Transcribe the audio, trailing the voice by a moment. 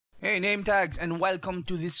Hey name tags, and welcome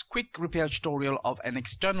to this quick repair tutorial of an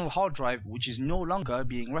external hard drive which is no longer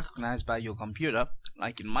being recognized by your computer,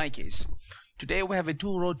 like in my case. Today we have a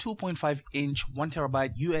Touro 2.5-inch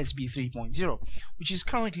 1TB USB 3.0, which is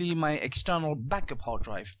currently my external backup hard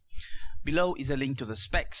drive. Below is a link to the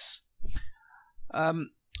specs.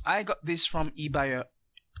 I got this from Ebuyer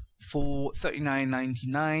for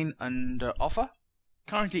 $39.99 under offer.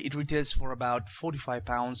 Currently it retails for about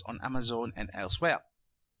 £45 on Amazon and elsewhere.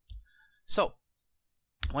 So,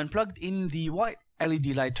 when plugged in, the white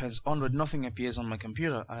LED light turns on but nothing appears on my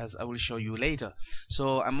computer, as I will show you later.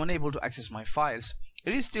 So I'm unable to access my files.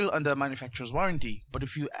 It is still under manufacturer's warranty, but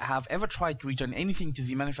if you have ever tried to return anything to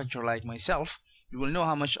the manufacturer like myself, you will know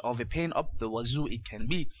how much of a pain up the wazoo it can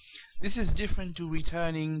be. This is different to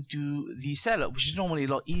returning to the seller, which is normally a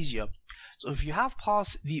lot easier. So if you have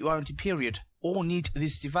passed the warranty period or need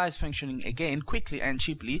this device functioning again quickly and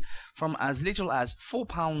cheaply from as little as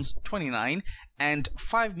 £4.29 and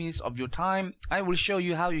 5 minutes of your time, I will show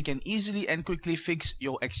you how you can easily and quickly fix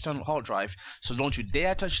your external hard drive. So don't you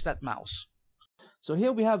dare touch that mouse. So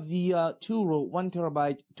here we have the Touro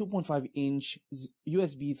 1TB 2.5-inch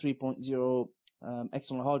USB 3.0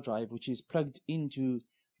 external hard drive, which is plugged into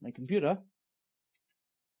my computer.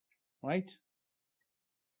 Right,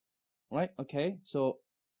 okay. So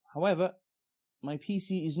however, my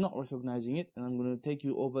PC is not recognizing it, and I'm going to take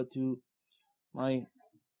you over to my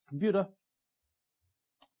computer,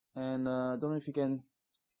 and I don't know if you can,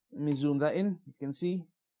 let me zoom that in. You can see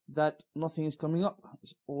that nothing is coming up,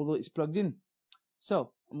 although it's plugged in.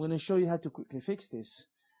 So I'm going to show you how to quickly fix this.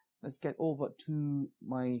 Let's get over to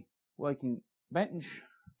my working bench.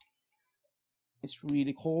 It's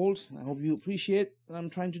really cold. I hope you appreciate that I'm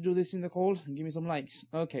trying to do this in the cold, and give me some likes.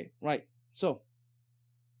 Okay, right. So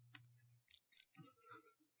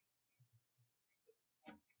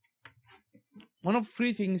one of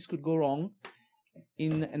three things could go wrong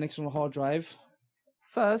in an external hard drive.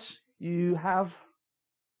 First, you have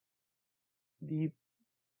the,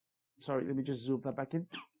 sorry, let me just zoom that back in.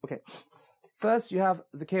 Okay. First, you have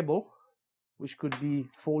the cable, which could be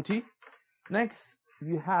faulty. Next,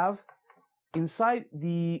 you have inside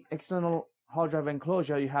the external hard drive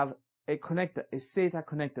enclosure, you have a connector, a SATA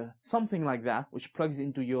connector, something like that, which plugs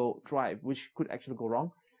into your drive, which could actually go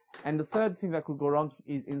wrong. And the third thing that could go wrong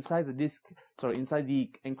is inside the disk, inside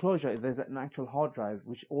the enclosure, there's an actual hard drive,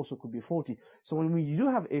 which also could be faulty. So when you do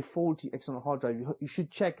have a faulty external hard drive, you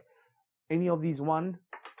should check any of these 1,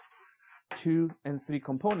 2, and 3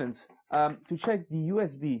 components. To check the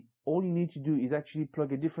USB, all you need to do is actually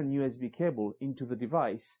plug a different USB cable into the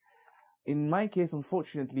device. In my case,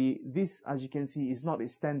 unfortunately, this, as you can see, is not a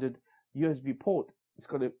standard USB port. It's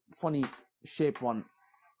got a funny shaped one.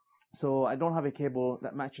 So I don't have a cable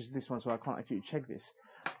that matches this one, so I can't actually check this.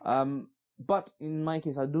 But in my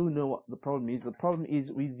case, I do know what the problem is. The problem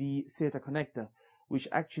is with the SATA connector, which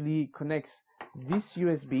actually connects this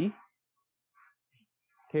USB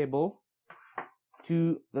cable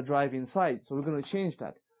to the drive inside. So we're going to change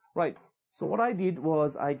that. Right. So what I did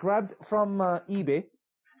was I grabbed from eBay.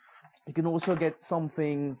 You can also get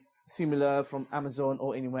something similar from Amazon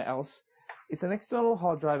or anywhere else. It's an external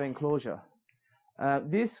hard drive enclosure.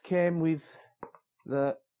 This came with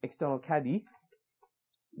the external caddy,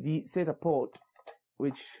 the SATA port,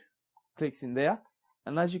 which clicks in there,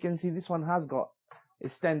 and as you can see, this one has got a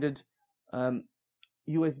standard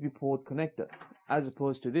USB port connector, as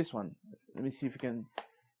opposed to this one. Let me see if I can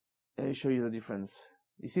show you the difference.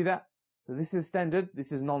 You see that? So this is standard,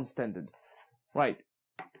 this is non-standard, right?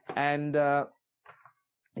 And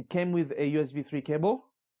it came with a USB 3 cable,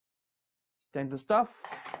 standard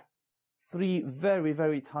stuff. 3 very,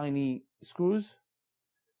 very tiny screws,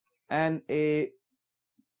 and a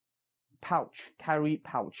pouch, carry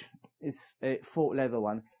pouch. It's a faux leather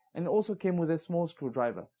one, and it also came with a small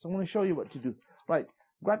screwdriver. So I'm going to show you what to do. Right,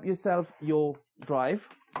 grab yourself your drive.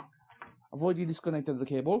 I've already disconnected the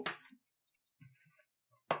cable.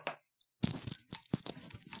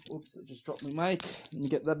 Oops, I just dropped my mic. Let me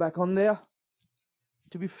get that back on there.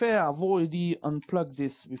 To be fair, I've already unplugged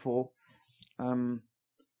this before.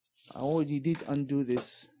 I already did undo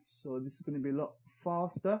this, so this is going to be a lot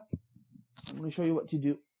faster. I'm going to show you what to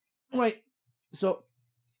do. Right, so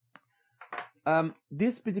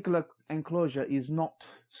this particular enclosure is not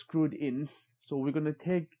screwed in, so we're going to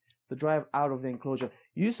take the drive out of the enclosure.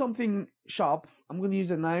 Use something sharp. I'm going to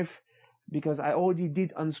use a knife because I already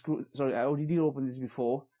did unscrew. Sorry, I already did open this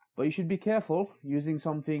before, but you should be careful using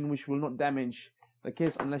something which will not damage the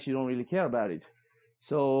case unless you don't really care about it.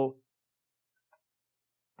 So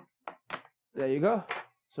there you go.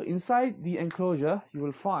 So inside the enclosure, you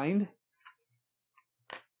will find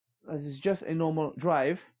this is just a normal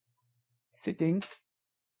drive, sitting.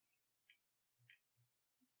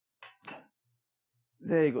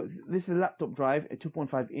 There you go. This is a laptop drive, a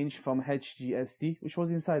 2.5 inch from HGST, which was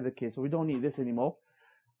inside the case, so we don't need this anymore.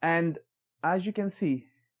 And as you can see,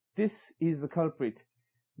 this is the culprit.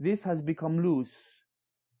 This has become loose,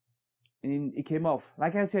 and it came off.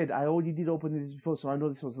 Like I said, I already did open this before, so I know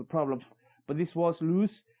this was the problem. But this was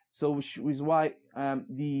loose, so which is why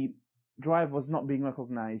the drive was not being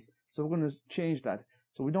recognized. So we're going to change that.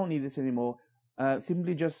 So we don't need this anymore.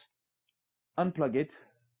 Simply just unplug it.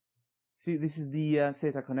 See, this is the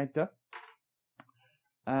SATA connector,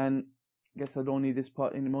 and I guess I don't need this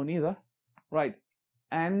part anymore neither. Right,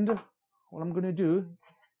 and what I'm going to do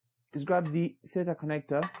is grab the SATA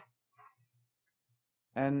connector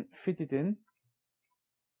and fit it in.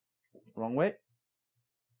 Wrong way.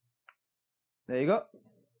 There you go.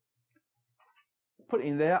 Put it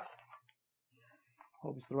in there.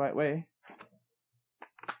 Hope it's the right way.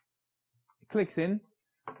 It clicks in.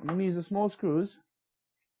 I'm going to use the small screws.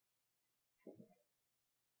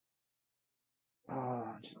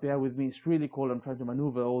 Just bear with me, it's really cold. I'm trying to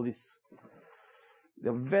maneuver all this.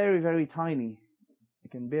 They're very, very tiny. You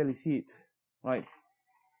can barely see it. Right.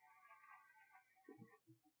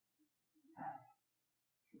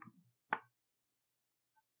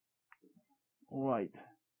 Alright.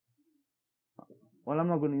 Well, I'm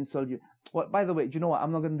not going to insult you. Well, by the way, do you know what?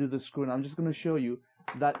 I'm not going to do the screw now. I'm just going to show you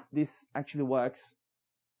that this actually works.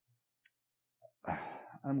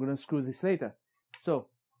 I'm going to screw this later. So,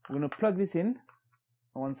 we're going to plug this in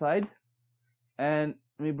on one side, and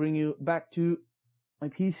let me bring you back to my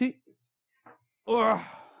PC. Oh,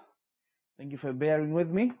 thank you for bearing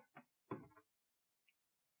with me.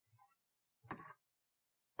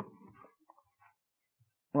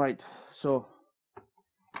 Right, so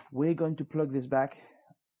we're going to plug this back,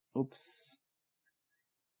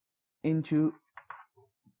 into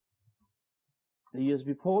the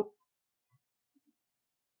USB port.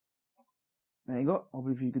 There you go.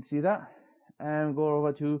 Hopefully you could see that. And go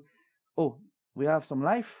over to, we have some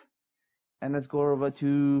life. And let's go over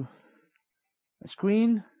to the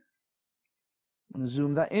screen. I'm going to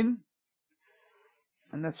zoom that in.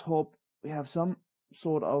 And let's hope we have some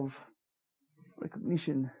sort of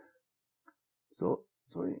recognition. So,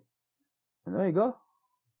 sorry. And there you go.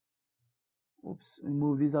 Oops, we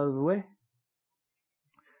move these out of the way.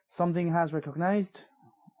 Something has recognized.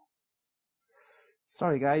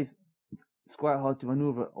 Sorry guys. It's quite hard to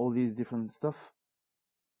maneuver all these different stuff.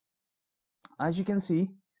 As you can see,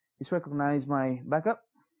 it's recognized my backup,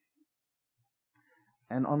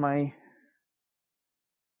 and on my,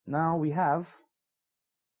 now we have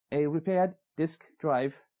a repaired disk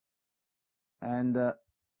drive, and I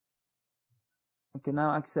can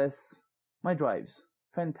now access my drives.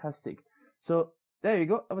 Fantastic. So there you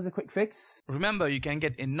go, that was a quick fix. Remember, you can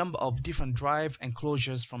get a number of different drive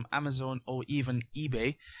enclosures from Amazon or even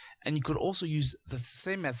eBay, and you could also use the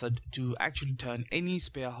same method to actually turn any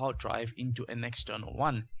spare hard drive into an external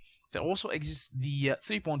one. There also exists the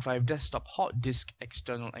 3.5 desktop hard disk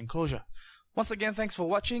external enclosure. Once again, thanks for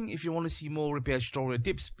watching. If you want to see more repair tutorial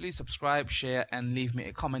tips, please subscribe, share and leave me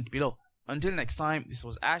a comment below. Until next time, this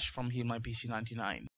was Ash from HealMyPC99.